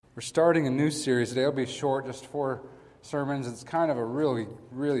We're starting a new series today. It'll be short, just 4 sermons. It's kind of a really,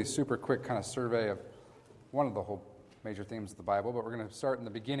 really super quick kind of survey of one of the whole major themes of the Bible. But we're going to start in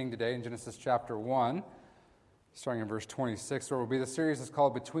the beginning today in Genesis chapter 1, starting in verse 26, where will be the series is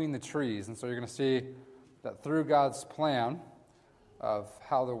called Between the Trees. And so you're going to see that through God's plan of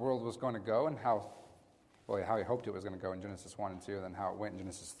how the world was going to go and how he hoped it was going to go in Genesis 1 and 2, and then how it went in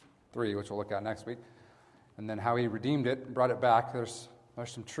Genesis 3, which we'll look at next week, and then how he redeemed it and brought it back. There's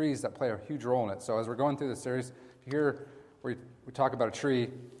some trees that play a huge role in it. So as we're going through this series, if you hear where we talk about a tree,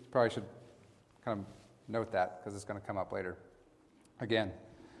 you probably should kind of note that because it's going to come up later again.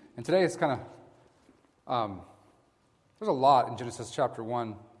 And today it's kind of, there's a lot in Genesis chapter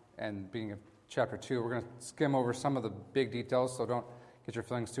 1 and beginning of chapter 2. We're going to skim over some of the big details, so don't get your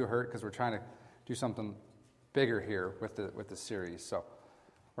feelings too hurt because we're trying to do something bigger here with the series. So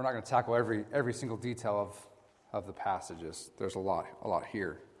we're not going to tackle every single detail of the passages. There's a lot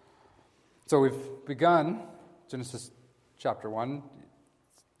here. So we've begun Genesis chapter 1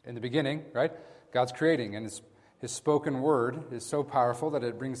 in the beginning, right? God's creating, and his spoken word is so powerful that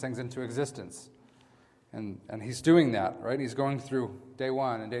it brings things into existence. And he's doing that, right? He's going through day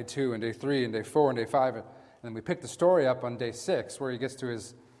 1 and day 2 and day 3 and day 4 and day 5, and then we pick the story up on day 6 where he gets to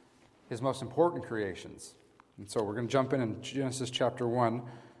his most important creations. And so we're going to jump in Genesis chapter 1,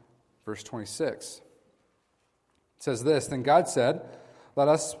 verse 26. It says this, "Then God said, 'Let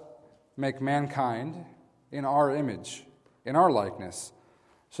us make mankind in our image, in our likeness,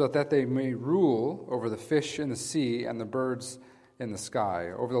 so that they may rule over the fish in the sea and the birds in the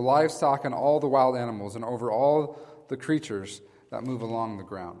sky, over the livestock and all the wild animals, and over all the creatures that move along the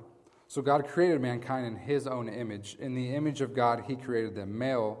ground.' So God created mankind in his own image. In the image of God he created them,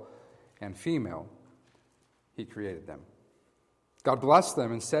 male and female he created them. God blessed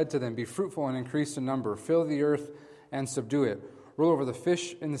them and said to them, 'Be fruitful and increase in number, fill the earth and subdue it. Rule over the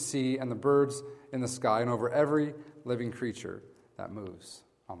fish in the sea and the birds in the sky, and over every living creature that moves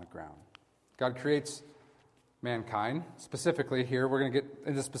on the ground.'" God creates mankind. Specifically here, we're going to get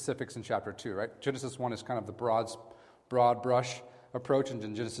into specifics in chapter 2, right? Genesis 1 is kind of the broad brush approach, and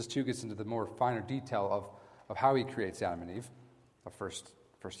then Genesis 2 gets into the more finer detail of how he creates Adam and Eve, the first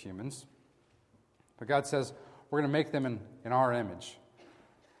humans. But God says, we're going to make them in our image.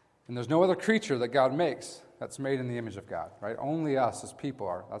 And there's no other creature that God makes that's made in the image of God, right? Only us as people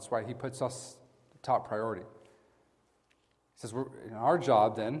are. That's why he puts us the top priority. He says, our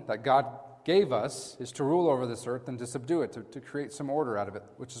job then, that God gave us, is to rule over this earth and to subdue it, to create some order out of it,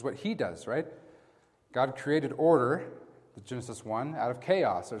 which is what he does, right? God created order, Genesis 1, out of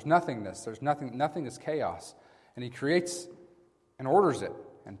chaos. There's nothingness. There's nothing is chaos. And he creates and orders it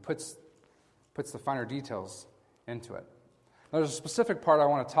and puts the finer details into it. Now, there's a specific part I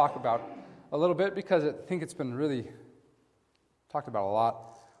want to talk about a little bit because I think it's been really talked about a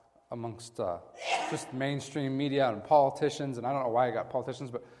lot amongst just mainstream media and politicians, and I don't know why I got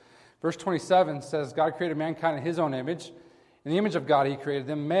politicians, but verse 27 says, God created mankind in his own image. In the image of God he created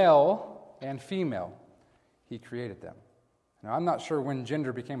them, male and female he created them. Now, I'm not sure when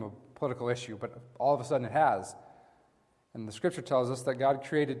gender became a political issue, but all of a sudden it has. And the scripture tells us that God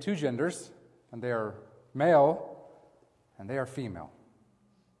created 2 genders, and they are male and they are female.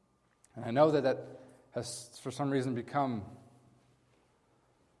 And I know that has, for some reason, become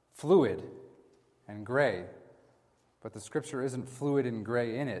fluid and gray, but the scripture isn't fluid and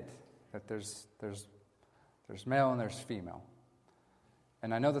gray in it, that there's male and there's female.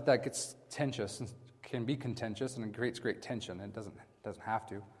 And I know that gets tenuous and can be contentious, and it creates great tension. It doesn't have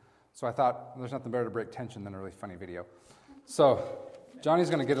to. So I thought, there's nothing better to break tension than a really funny video. So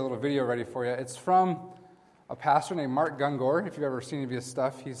Johnny's going to get a little video ready for you. It's from a pastor named Mark Gungor. If you've ever seen any of his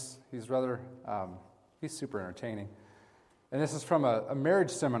stuff, he's super entertaining. And this is from a marriage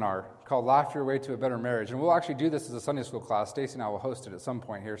seminar called Laugh Your Way to a Better Marriage. And we'll actually do this as a Sunday school class. Stacy and I will host it at some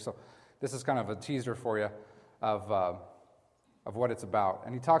point here. So this is kind of a teaser for you of what it's about.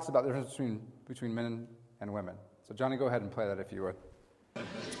 And he talks about the difference between men and women. So Johnny, go ahead and play that if you would.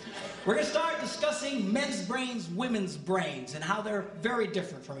 We're going to start discussing men's brains, women's brains, and how they're very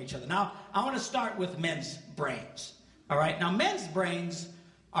different from each other. Now, I want to start with men's brains. All right? Now, men's brains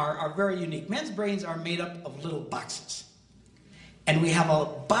are very unique. Men's brains are made up of little boxes. And we have a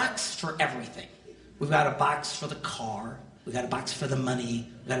box for everything. We've got a box for the car. We've got a box for the money.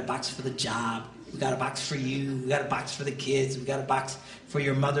 We've got a box for the job. We've got a box for you. We've got a box for the kids. We've got a box for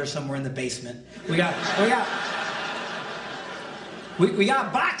your mother somewhere in the basement. We got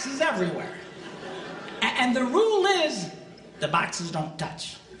boxes everywhere. And the rule is, the boxes don't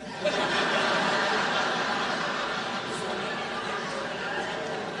touch.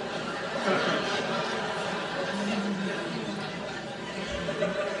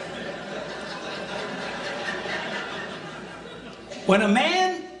 When a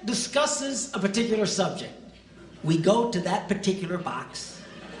man discusses a particular subject, we go to that particular box,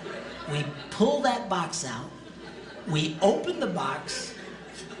 we pull that box out, we open the box,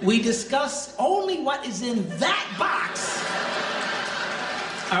 we discuss only what is in that box.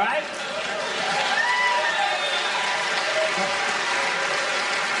 All right?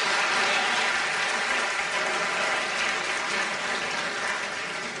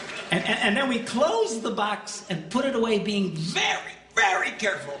 And then we close the box and put it away, being very, very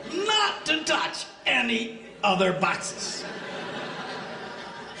careful not to touch any other boxes.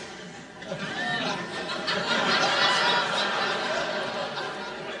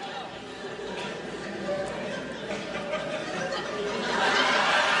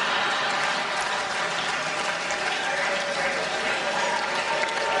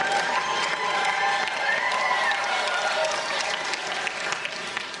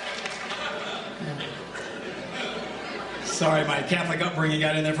 Sorry, my Catholic upbringing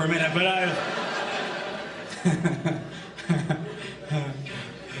got in there for a minute, but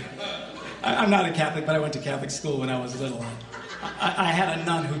I'm not a Catholic, but I went to Catholic school when I was little. I had a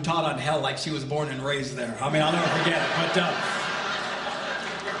nun who taught on hell like she was born and raised there. I mean, I'll never forget it,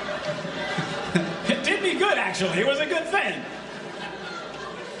 but it did me good, actually. It was a good thing.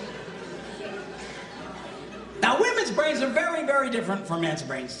 Now, women's brains are very, very different from men's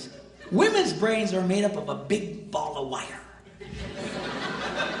brains. Women's brains are made up of a big ball of wire.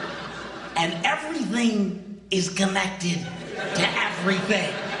 And everything is connected to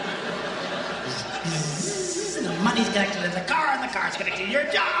everything. The money's connected to the car, and the car's connected to your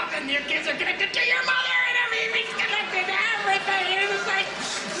job, and your kids are connected to your mother, and everything's connected to everything. And it's like...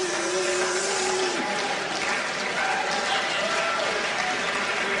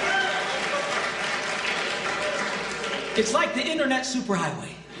 It's like the internet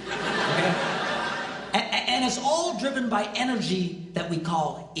superhighway. Okay? And it's all driven by energy that we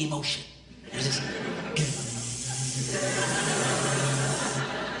call emotion.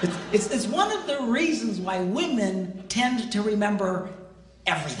 It's one of the reasons why women tend to remember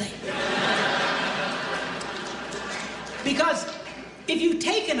everything. Because if you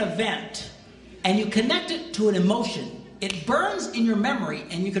take an event and you connect it to an emotion, it burns in your memory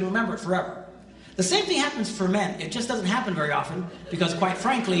and you can remember it forever. The same thing happens for men. It just doesn't happen very often because, quite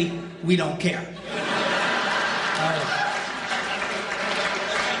frankly, we don't care.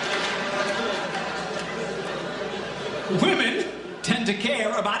 Women tend to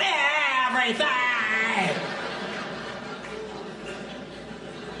care about everything.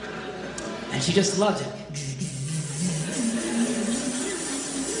 And she just loves it.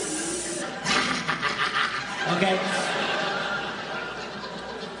 Okay?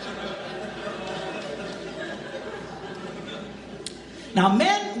 Now,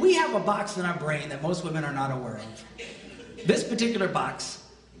 men, we have a box in our brain that most women are not aware of. This particular box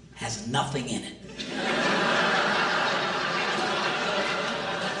has nothing in it.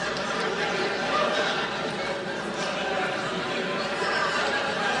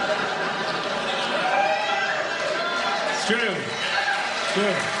 It's true. It's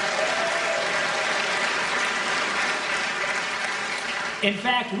true. In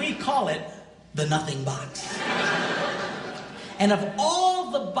fact, we call it the nothing box. And of all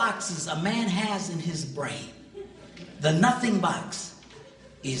the boxes a man has in his brain, the nothing box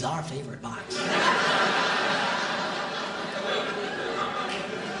is our favorite box.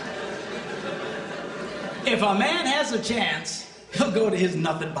 If a man has a chance, he'll go to his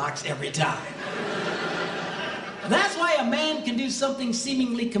nothing box every time. That's why a man can do something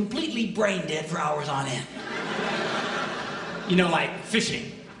seemingly completely brain dead for hours on end. You know, like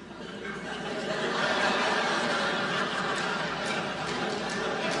fishing.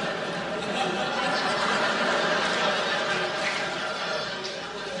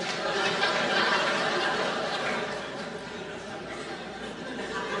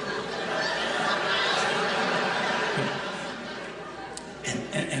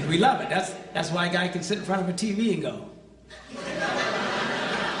 And we love it. That's why a guy can sit in front of a TV and go.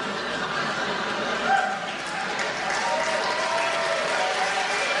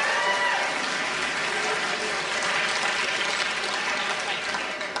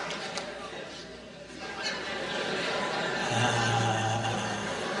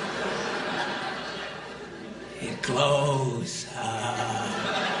 It glows.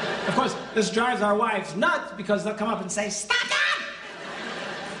 Of course, this drives our wives nuts because they'll come up and say, "Stop that!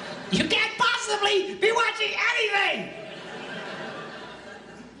 You can't possibly be watching anything!"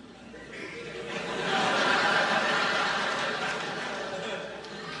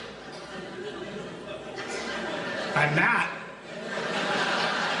 I'm not.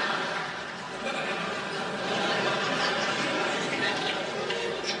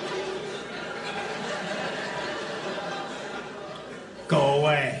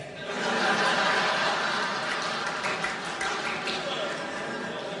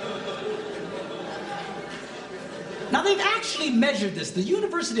 Now, they've actually measured this. The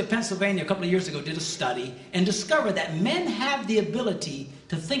University of Pennsylvania a couple of years ago did a study and discovered that men have the ability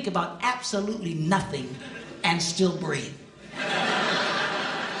to think about absolutely nothing and still breathe.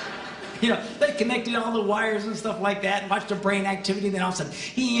 You know, they connected all the wires and stuff like that and watched their brain activity, and then all of a sudden,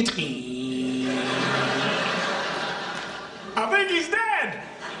 I think he's dead.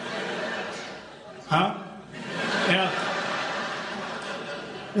 Huh? Yeah.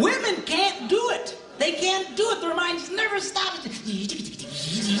 Women can't do it. They can't do it. Their minds never stop.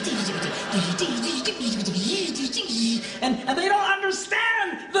 And they don't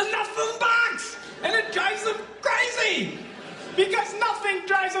understand the nothing box. And it drives them crazy. Because nothing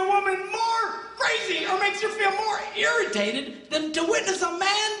drives a woman more crazy or makes her feel more irritated than to witness a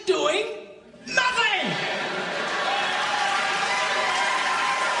man doing nothing.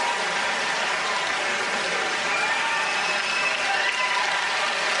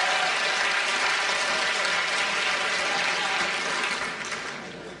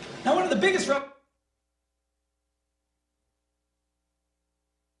 Now, one of the biggest...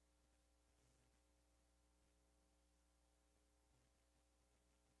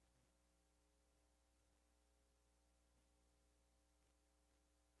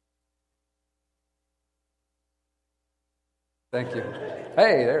 Thank you.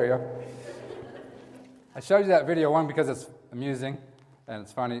 Hey, there we go. I showed you that video, one, because it's amusing, and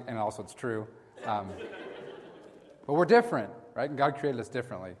it's funny, and also it's true. But we're different, right? And God created us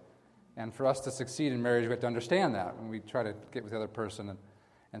differently. And for us to succeed in marriage, we have to understand that when we try to get with the other person.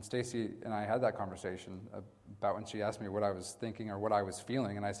 And Stacy and I had that conversation about when she asked me what I was thinking or what I was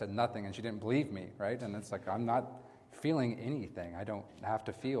feeling, and I said nothing, and she didn't believe me, right? And it's like, I'm not feeling anything. I don't have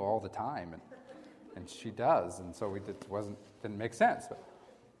to feel all the time. And she does, and so didn't make sense. But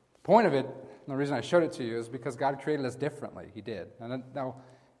the point of it, and the reason I showed it to you, is because God created us differently. He did. And now,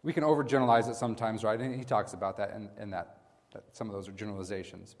 we can overgeneralize it sometimes, right? And he talks about that in that some of those are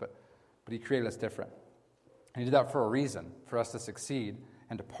generalizations. But He created us different. And He did that for a reason. For us to succeed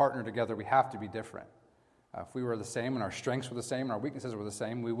and to partner together, we have to be different. If we were the same and our strengths were the same and our weaknesses were the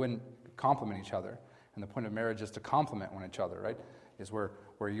same, we wouldn't complement each other. And the point of marriage is to complement one each other, right? Is where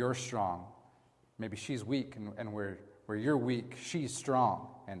you're strong. Maybe she's weak, and where you're weak, she's strong.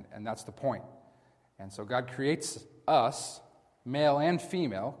 And that's the point. And so God creates us, male and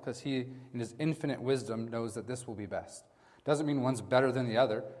female, because He, in His infinite wisdom, knows that this will be best. Doesn't mean one's better than the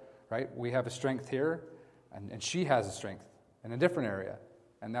other, right? We have a strength here, and she has a strength in a different area.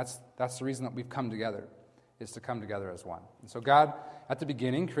 And that's the reason that we've come together, is to come together as one. And so God, at the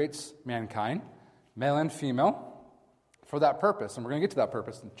beginning, creates mankind, male and female, for that purpose. And we're going to get to that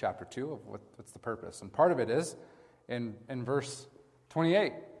purpose in chapter 2 of what's the purpose. And part of it is in verse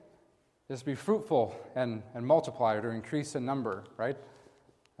 28. Is to be fruitful and multiply, or to increase in number, right?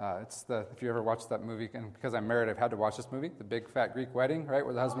 If you ever watched that movie, and because I'm married, I've had to watch this movie, The Big Fat Greek Wedding, right?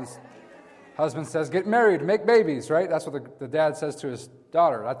 Where the husband says, get married, make babies, right? That's what the dad says to his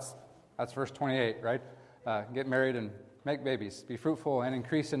daughter. That's verse 28, right? Get married and make babies. Be fruitful and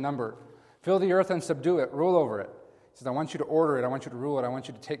increase in number. Fill the earth and subdue it. Rule over it. He says, I want you to order it. I want you to rule it. I want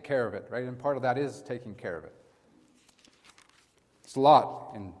you to take care of it, right? And part of that is taking care of it. It's a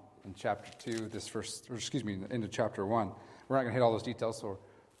lot in chapter 2, into chapter 1. We're not going to hit all those details, so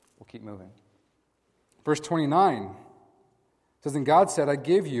we'll keep moving. Verse 29 says, And God said, I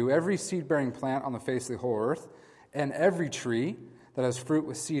give you every seed-bearing plant on the face of the whole earth, and every tree that has fruit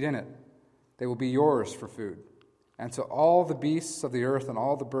with seed in it. They will be yours for food. And to all the beasts of the earth, and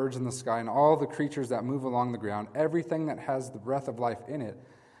all the birds in the sky, and all the creatures that move along the ground, everything that has the breath of life in it,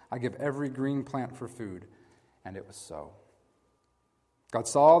 I give every green plant for food. And it was so. God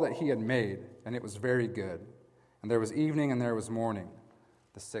saw that He had made, and it was very good. And there was evening and there was morning,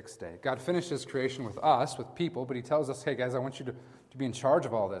 the sixth day. God finished His creation with us, with people, but He tells us, hey guys, I want you to be in charge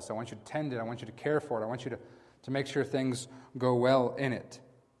of all this. I want you to tend it. I want you to care for it. I want you to make sure things go well in it.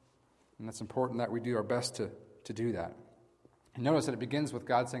 And it's important that we do our best to do that. And notice that it begins with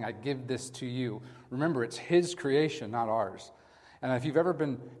God saying, I give this to you. Remember, it's His creation, not ours. And if you've ever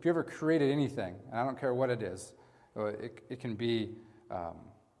created anything, and I don't care what it is, it can be...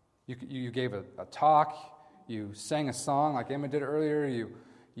 You gave a talk, you sang a song like Emma did earlier,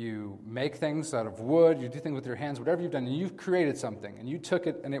 you make things out of wood, you do things with your hands, whatever you've done, and you've created something, and you took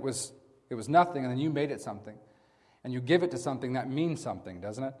it and it was nothing, and then you made it something. And you give it to something, that means something,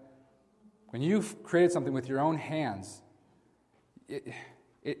 doesn't it? When you've created something with your own hands,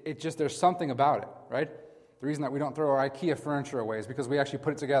 it just, there's something about it, right? The reason that we don't throw our IKEA furniture away is because we actually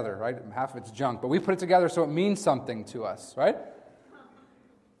put it together, right? Half of it's junk, but we put it together so it means something to us, right?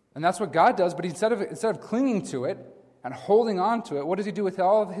 And that's what God does, but instead of clinging to it and holding on to it, what does He do with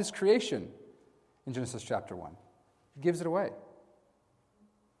all of His creation in Genesis chapter 1? He gives it away.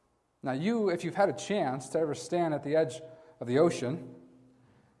 Now if you've had a chance to ever stand at the edge of the ocean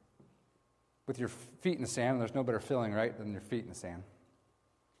with your feet in the sand, and there's no better feeling, right, than your feet in the sand.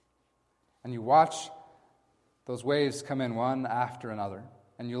 And you watch those waves come in one after another,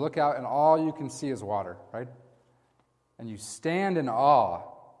 and you look out and all you can see is water, right? And you stand in awe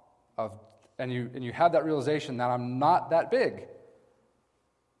of, and you have that realization that I'm not that big.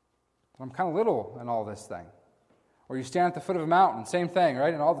 I'm kind of little in all this thing. Or you stand at the foot of a mountain, same thing,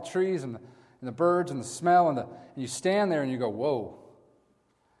 right? And all the trees and the birds and the smell, and you stand there and you go, whoa,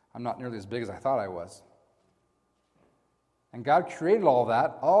 I'm not nearly as big as I thought I was. And God created all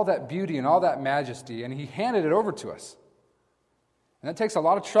that beauty and all that majesty, and He handed it over to us. And it takes a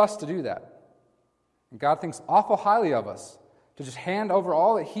lot of trust to do that. And God thinks awful highly of us to just hand over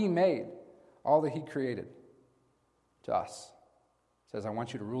all that He made, all that He created to us. He says, I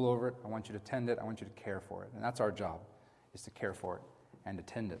want you to rule over it, I want you to tend it, I want you to care for it. And that's our job, is to care for it and to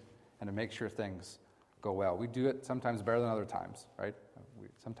tend it and to make sure things go well. We do it sometimes better than other times, right?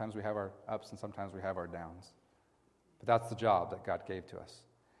 Sometimes we have our ups and sometimes we have our downs. But that's the job that God gave to us.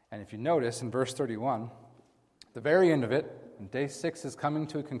 And if you notice in verse 31, the very end of it, and day 6 is coming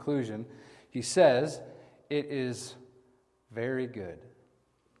to a conclusion, He says, it is very good.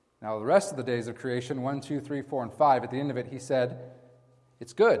 Now the rest of the days of creation, 1, 2, 3, 4, and 5, at the end of it, He said,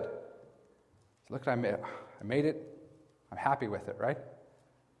 it's good. Look, I made it. I'm happy with it, right?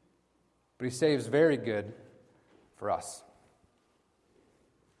 But He saves very good for us.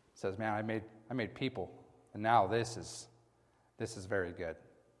 He says, man, I made people, and now this is very good.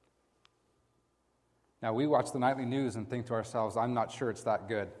 Now we watch the nightly news and think to ourselves, I'm not sure it's that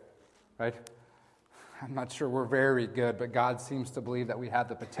good, right? I'm not sure we're very good, but God seems to believe that we have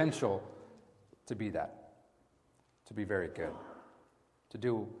the potential to be that, to be very good, to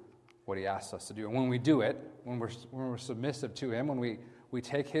do what He asks us to do. And when we do it, when we're submissive to Him, when we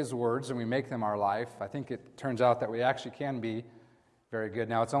take His words and we make them our life, I think it turns out that we actually can be very good.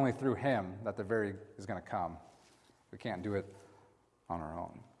 Now, it's only through Him that the very is going to come. We can't do it on our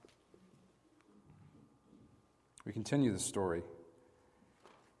own. We continue the story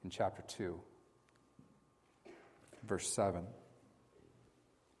in chapter 2, verse 7.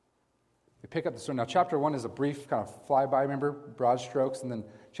 We pick up the story. Now, chapter 1 is a brief kind of flyby, remember, broad strokes, and then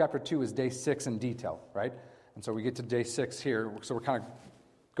chapter 2 is day 6 in detail, right? And so we get to day 6 here, so we're kind of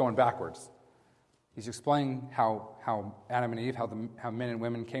going backwards. He's explaining how Adam and Eve, how men and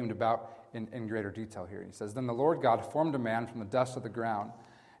women came about in greater detail here. He says, then the Lord God formed a man from the dust of the ground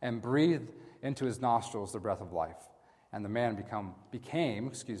and breathed into his nostrils the breath of life, and the man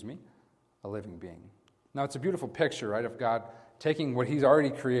became a living being. Now, it's a beautiful picture, right, of God taking what He's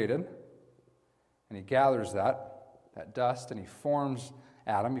already created, and He gathers that dust, and He forms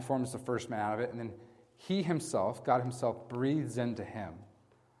Adam. He forms the first man out of it, and then He Himself, God Himself, breathes into him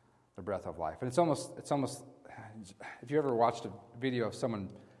the breath of life. And it's almost. If you ever watched a video of someone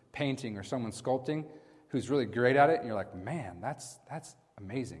painting or someone sculpting who's really great at it, and you're like, man, that's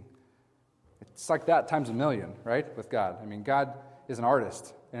amazing. It's like that times a million, right, with God. I mean, God is an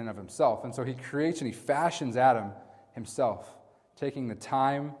artist in and of Himself, and so He creates and He fashions Adam Himself, taking the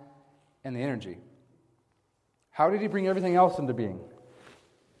time and the energy. How did He bring everything else into being?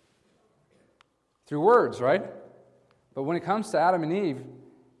 Through words, right? But when it comes to Adam and Eve,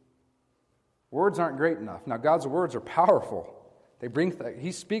 words aren't great enough. Now, God's words are powerful.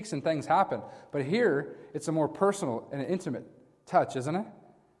 He speaks and things happen. But here, it's a more personal and intimate touch, isn't it?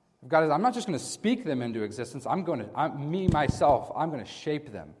 God is, I'm not just going to speak them into existence. I'm going to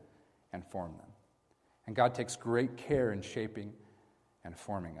shape them and form them. And God takes great care in shaping and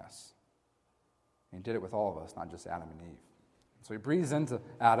forming us. And He did it with all of us, not just Adam and Eve. So He breathes into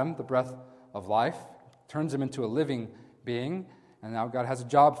Adam the breath of life, turns him into a living being, and now God has a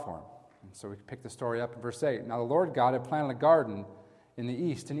job for him. And so we pick the story up in verse 8. Now the Lord God had planted a garden in the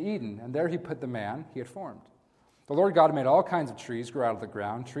east, in Eden, and there He put the man He had formed. The Lord God made all kinds of trees grow out of the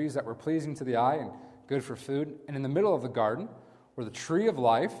ground, trees that were pleasing to the eye and good for food. And in the middle of the garden were the tree of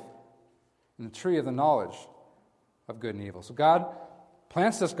life and the tree of the knowledge of good and evil. So God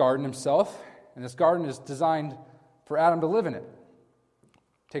plants this garden Himself, and this garden is designed for Adam to live in it.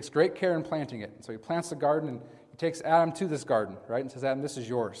 Takes great care in planting it. And so He plants the garden, and He takes Adam to this garden, right? And says, Adam, this is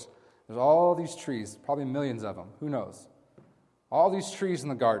yours. There's all these trees, probably millions of them. Who knows? All these trees in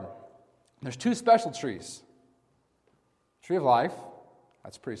the garden. And there's 2 special trees. Tree of life,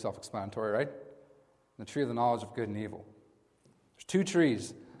 that's pretty self-explanatory, right? And the tree of the knowledge of good and evil. There's 2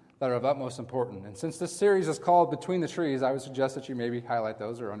 trees that are of utmost importance. And since this series is called Between the Trees, I would suggest that you maybe highlight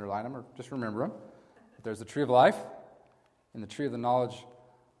those or underline them or just remember them. There's the tree of life and the tree of the knowledge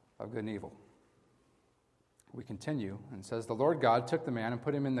of good and evil. We continue, and it says, the Lord God took the man and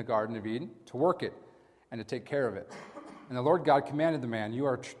put him in the Garden of Eden to work it and to take care of it. And the Lord God commanded the man, you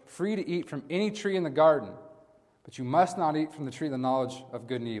are free to eat from any tree in the garden, but you must not eat from the tree of the knowledge of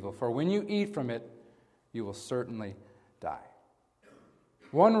good and evil, for when you eat from it, you will certainly die.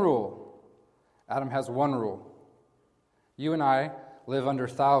 One rule. Adam has one rule. You and I live under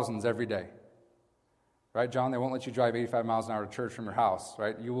thousands every day. Right, John? They won't let you drive 85 miles an hour to church from your house,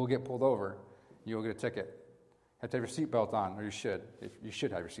 right? You will get pulled over. You will get a ticket. You have to have your seatbelt on, or you should. You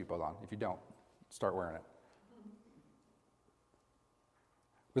should have your seatbelt on. If you don't, start wearing it.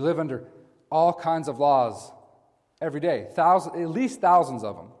 We live under all kinds of laws every day. At least thousands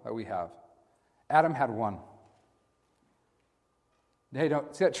of them that we have. Adam had one. Hey,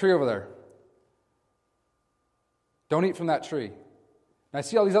 see that tree over there? Don't eat from that tree. And I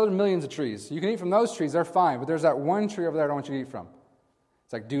see all these other millions of trees. You can eat from those trees, they're fine, but there's that one tree over there I don't want you to eat from.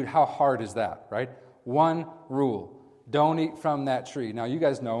 It's like, dude, how hard is that, right? One rule. Don't eat from that tree. Now, you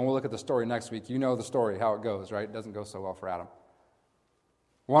guys know, and we'll look at the story next week. You know the story, how it goes, right? It doesn't go so well for Adam.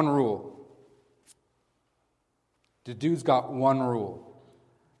 One rule. The dude's got one rule.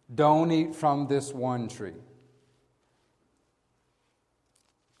 Don't eat from this one tree.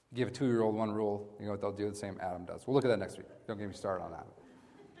 Give a 2-year-old one rule, you know what they'll do? The same Adam does. We'll look at that next week. Don't get me started on that.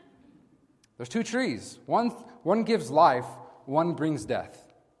 There's 2 trees. One gives life, one brings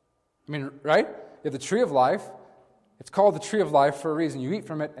death. I mean, right? You have the tree of life. It's called the tree of life for a reason. You eat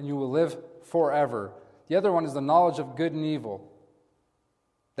from it and you will live forever. The other one is the knowledge of good and evil.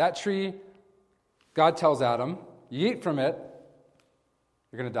 That tree, God tells Adam, you eat from it,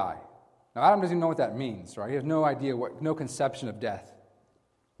 you're going to die. Now, Adam doesn't even know what that means, right? He has no idea, no conception of death.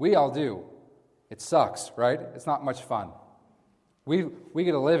 We all do. It sucks, right? It's not much fun. We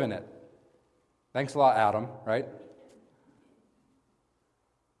get to live in it. Thanks a lot, Adam, right?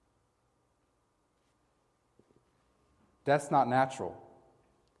 Death's not natural.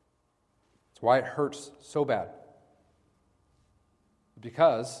 It's why it hurts so bad.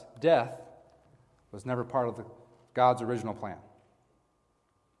 Because death was never part of God's original plan.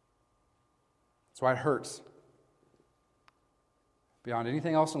 That's why it hurts. Beyond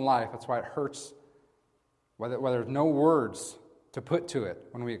anything else in life, that's why it hurts, whether there's no words to put to it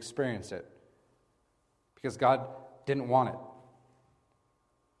when we experience it. Because God didn't want it.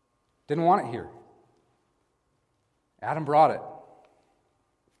 Didn't want it here. Adam brought it.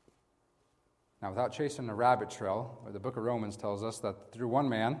 Now, without chasing a rabbit trail, the book of Romans tells us that through one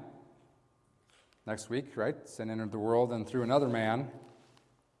man, next week, right, sin entered the world, and through another man,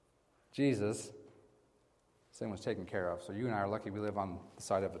 Jesus, sin was taken care of. So you and I are lucky we live on the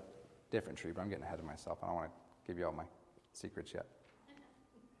side of a different tree, but I'm getting ahead of myself. I don't want to give you all my secrets yet.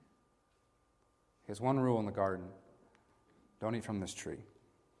 There's one rule in the garden. Don't eat from this tree.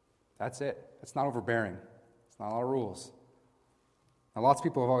 That's it. It's not overbearing. It's not a lot of rules. Now, lots of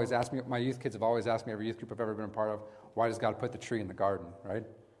people have always asked me, my youth kids have always asked me, every youth group I've ever been a part of, why does God put the tree in the garden, right?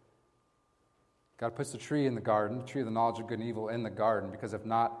 God puts the tree in the garden, the tree of the knowledge of good and evil in the garden, because if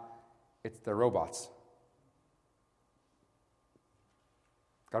not, they're robots.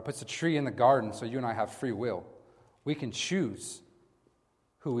 God puts a tree in the garden so you and I have free will. We can choose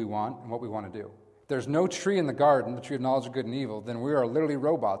who we want and what we want to do. If there's no tree in the garden, the tree of knowledge of good and evil, then we are literally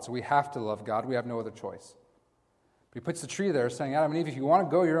robots. So we have to love God. We have no other choice. But he puts the tree there saying, Adam and Eve, if you want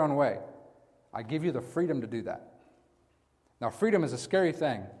to go your own way, I give you the freedom to do that. Now, freedom is a scary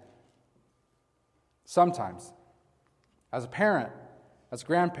thing. Sometimes. As a parent, as a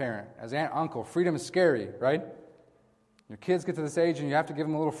grandparent, as aunt, uncle, freedom is scary, right? Your kids get to this age and you have to give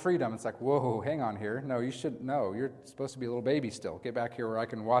them a little freedom. It's like, whoa, hang on here. No, you shouldn't. No, you're supposed to be a little baby still. Get back here where I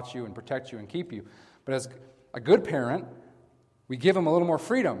can watch you and protect you and keep you. But as a good parent, we give them a little more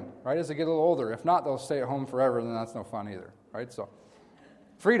freedom, right, as they get a little older. If not, they'll stay at home forever, and then that's no fun either, right? So,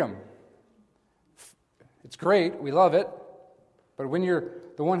 freedom. It's great. We love it. But when you're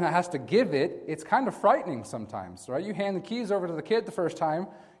the one that has to give it, it's kind of frightening sometimes, right? You hand the keys over to the kid the first time,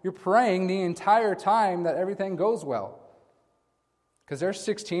 you're praying the entire time that everything goes well. Because they're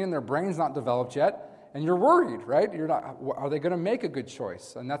 16 and their brain's not developed yet, and you're worried, right? Are they going to make a good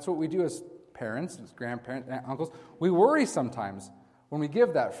choice? And that's what we do as parents, as grandparents, uncles. We worry sometimes when we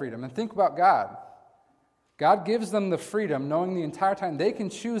give that freedom. And think about God. God gives them the freedom knowing the entire time they can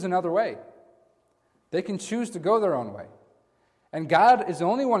choose another way. They can choose to go their own way. And God is the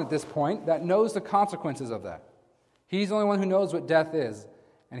only one at this point that knows the consequences of that. He's the only one who knows what death is,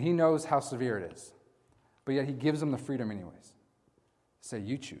 and he knows how severe it is. But yet he gives them the freedom anyways. Say,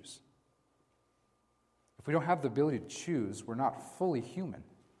 you choose. If we don't have the ability to choose, we're not fully human.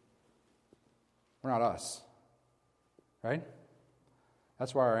 We're not us. Right?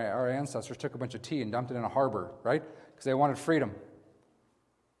 That's why our ancestors took a bunch of tea and dumped it in a harbor, right? Because they wanted freedom.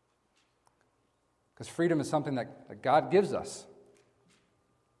 Because freedom is something that God gives us.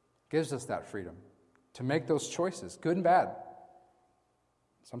 Gives us that freedom to make those choices, good and bad.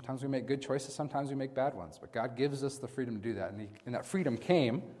 Sometimes we make good choices, sometimes we make bad ones. But God gives us the freedom to do that. And that freedom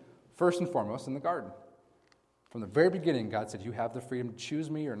came, first and foremost, in the garden. From the very beginning, God said, you have the freedom to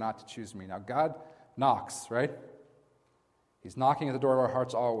choose me or not to choose me. Now, God knocks, right? He's knocking at the door of our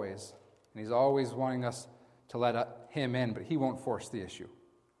hearts always. And he's always wanting us to let him in, but he won't force the issue.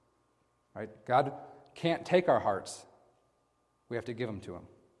 Right? God can't take our hearts. We have to give them to him.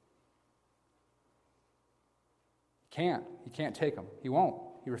 He can't take them. He won't.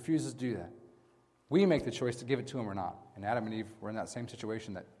 He refuses to do that. We make the choice to give it to him or not. And Adam and Eve were in that same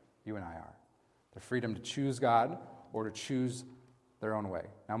situation that you and I are. The freedom to choose God or to choose their own way.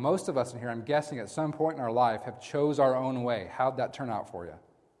 Now, most of us in here, I'm guessing at some point in our life, have chose our own way. How'd that turn out for you?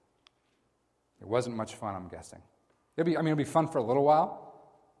 It wasn't much fun, I'm guessing. It'll be fun for a little while,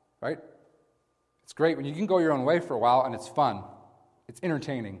 right? It's great when you can go your own way for a while and it's fun. It's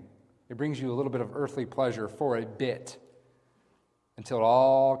entertaining. It brings you a little bit of earthly pleasure for a bit until it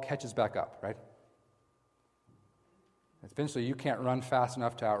all catches back up, right? Eventually, you can't run fast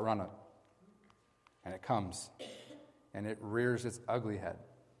enough to outrun it. And it comes, and it rears its ugly head.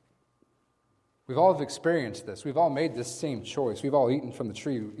 We've all experienced this. We've all made this same choice. We've all eaten from the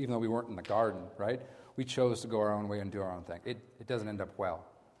tree, even though we weren't in the garden, right? We chose to go our own way and do our own thing. It doesn't end up well.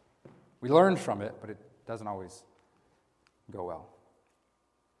 We learned from it, but it doesn't always go well.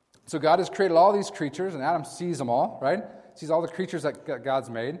 So God has created all these creatures, and Adam sees them all, right? Sees all the creatures that God's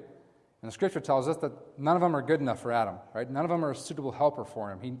made. And the Scripture tells us that none of them are good enough for Adam, right? None of them are a suitable helper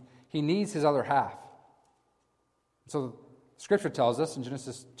for him. He needs his other half. So Scripture tells us in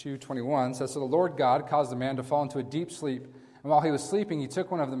Genesis 2:21, says, so the Lord God caused the man to fall into a deep sleep, and while he was sleeping, he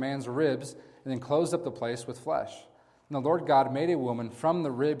took one of the man's ribs and then closed up the place with flesh. And the Lord God made a woman from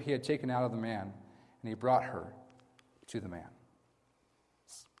the rib he had taken out of the man, and he brought her to the man.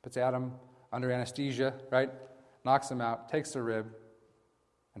 Puts Adam under anesthesia, right? Knocks him out, takes the rib,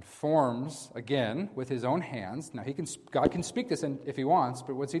 and forms again with his own hands. Now God can speak this if he wants,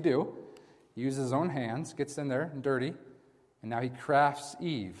 but what's he do? He uses his own hands, gets in there and dirty, and now he crafts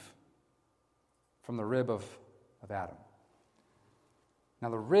Eve from the rib of Adam. Now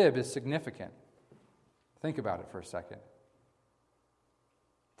the rib is significant. Think about it for a second.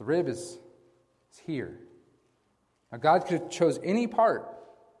 The rib is here. Now God could have chose any part.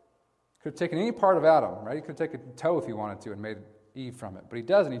 Could have taken any part of Adam, right? He could have taken a toe if he wanted to and made Eve from it. But he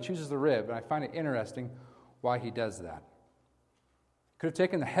doesn't. He chooses the rib, and I find it interesting why he does that. Could have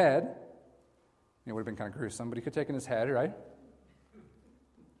taken the head. It would have been kind of gruesome, but he could have taken his head, right?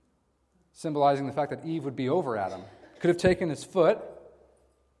 Symbolizing the fact that Eve would be over Adam. Could have taken his foot.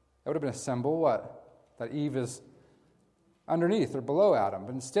 That would have been a symbol, what? That Eve is underneath or below Adam.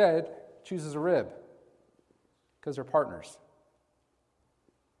 But instead, chooses a rib. Because they're partners.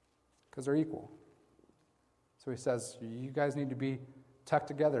 Because they're equal. So he says, you guys need to be tucked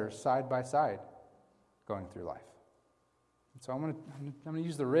together side by side going through life. And so I'm going to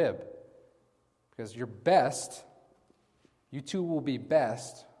use the rib. Because you're best, you two will be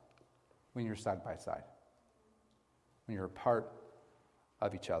best when you're side by side. When you're a part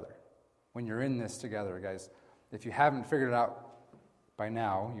of each other. When you're in this together, guys. If you haven't figured it out by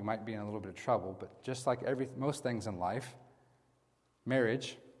now, you might be in a little bit of trouble. But just like most things in life,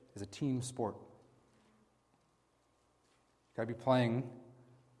 marriage is a team sport. You've got to be playing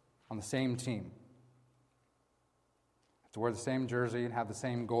on the same team. You have to wear the same jersey and have the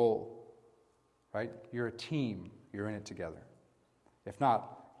same goal. Right? You're a team. You're in it together. If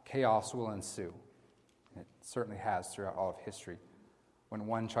not, chaos will ensue. It certainly has throughout all of history. When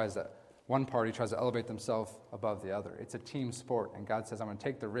one party tries to elevate themselves above the other. It's a team sport, and God says, I'm going to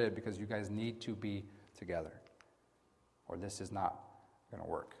take the rib because you guys need to be together. Or this is not going to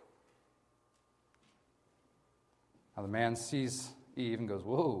work. Now the man sees Eve and goes,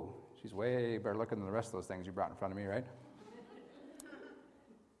 whoa, she's way better looking than the rest of those things you brought in front of me, right?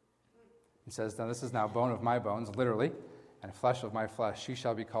 He says, now this is now bone of my bones, literally, and flesh of my flesh. She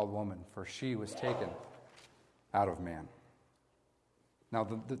shall be called woman, for she was taken out of man. Now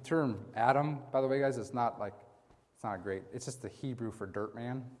the term Adam, by the way, guys, it's not great. It's just the Hebrew for dirt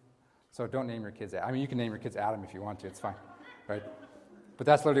man. So don't name your kids Adam. I mean, you can name your kids Adam if you want to. It's fine, right? But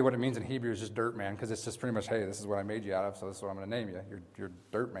that's literally what it means in Hebrew, is just dirt man, because it's just pretty much, hey, this is what I made you out of, so this is what I'm going to name you. You're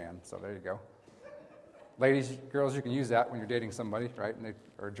dirt man, so there you go. Ladies, girls, you can use that when you're dating somebody, right?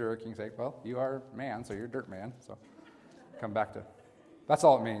 Or a jerk, you can say, well, you are a man, so you're dirt man. So come back to, that's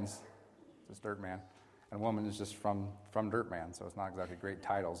all it means, just dirt man. And woman is just from dirt man, so it's not exactly great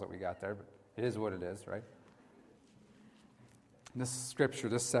titles that we got there, but it is what it is, right? This scripture,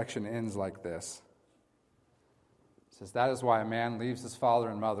 this section ends like this. It says, that is why a man leaves his father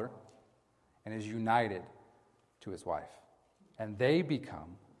and mother and is united to his wife, and they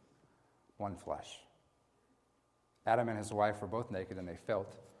become one flesh. Adam and his wife were both naked, and they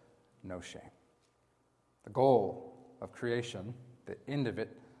felt no shame. The goal of creation, the end of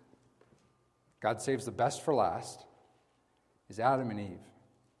it, God saves the best for last, is Adam and Eve.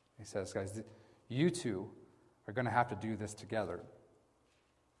 He says, guys, you two are going to have to do this together.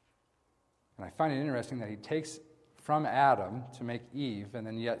 And I find it interesting that he takes from Adam to make Eve, and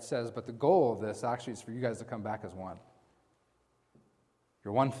then yet says, but the goal of this actually is for you guys to come back as one.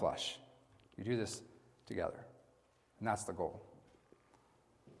 You're one flesh. You do this together. And that's the goal.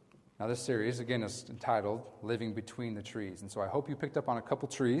 Now this series, again, is entitled Living Between the Trees. And so I hope you picked up on a couple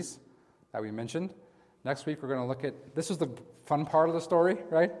trees that we mentioned. Next week we're going to look at, this is the fun part of the story,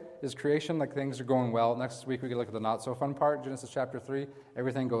 right? Is creation, like things are going well. Next week we can look at the not so fun part, Genesis chapter 3.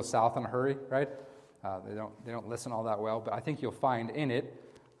 Everything goes south in a hurry, right? They don't listen all that well, but I think you'll find in it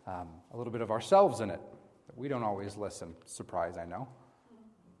a little bit of ourselves in it. We don't always listen. Surprise, I know.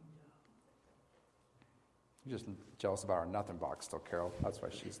 You're just jealous about our nothing box still, Carol. That's why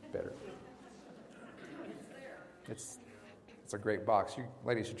she's bitter. It's a great box. You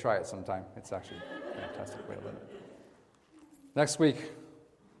ladies should try it sometime. It's actually a fantastic way to live. Next week,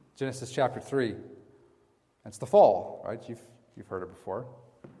 Genesis chapter 3. It's the fall, right? You've heard it before.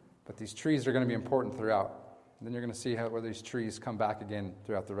 But these trees are going to be important throughout. And then you're going to see where these trees come back again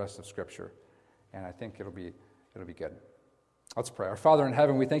throughout the rest of Scripture. And I think it'll be good. Let's pray. Our Father in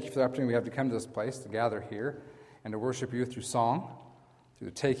heaven, we thank you for the opportunity we have to come to this place, to gather here, and to worship you through song, through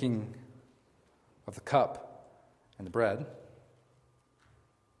the taking of the cup and the bread,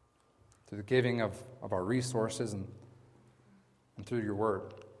 through the giving of our resources, and through your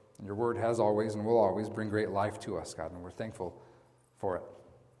word. And your word has always and will always bring great life to us, God, and we're thankful for it.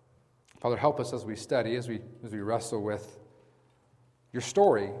 Father, help us as we study, as we wrestle with your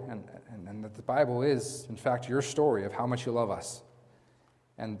story, and that the Bible is, in fact, your story of how much you love us,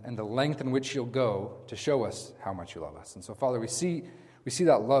 and the length in which you'll go to show us how much you love us. And so, Father, we see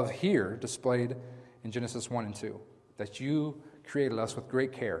that love here displayed in Genesis 1 and 2, that you created us with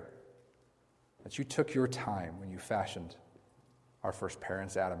great care, that you took your time when you fashioned our first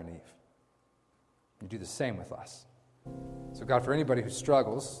parents, Adam and Eve. You do the same with us. So, God, for anybody who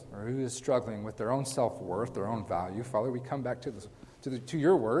struggles or who is struggling with their own self-worth, their own value, Father, we come back to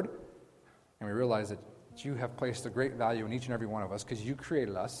your word, and we realize that you have placed a great value in each and every one of us because you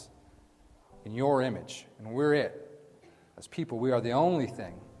created us in your image, and we're it. As people, we are the only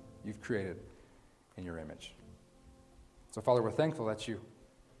thing you've created in your image. So, Father, we're thankful that you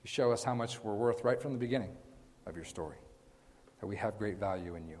show us how much we're worth right from the beginning of your story, that we have great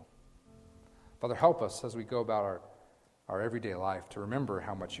value in you. Father, help us as we go about our everyday life to remember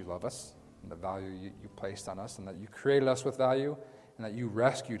how much you love us and the value you placed on us, and that you created us with value, and that you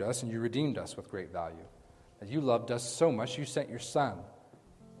rescued us and you redeemed us with great value. That you loved us so much you sent your Son,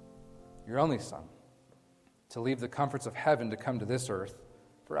 your only Son, to leave the comforts of heaven to come to this earth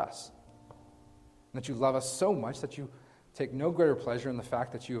for us. And that you love us so much that you take no greater pleasure in the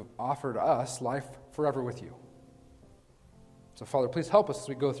fact that you have offered us life forever with you. So, Father, please help us as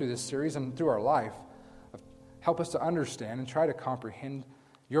we go through this series and through our life. Help us to understand and try to comprehend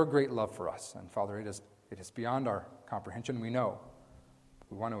your great love for us. And, Father, it is beyond our comprehension. We know.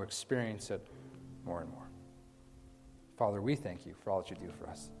 We want to experience it more and more. Father, we thank you for all that you do for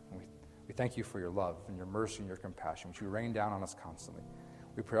us. And we thank you for your love and your mercy and your compassion, which you rain down on us constantly.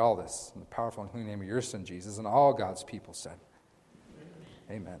 We pray all this in the powerful and holy name of your Son, Jesus, and all God's people said.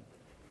 Amen.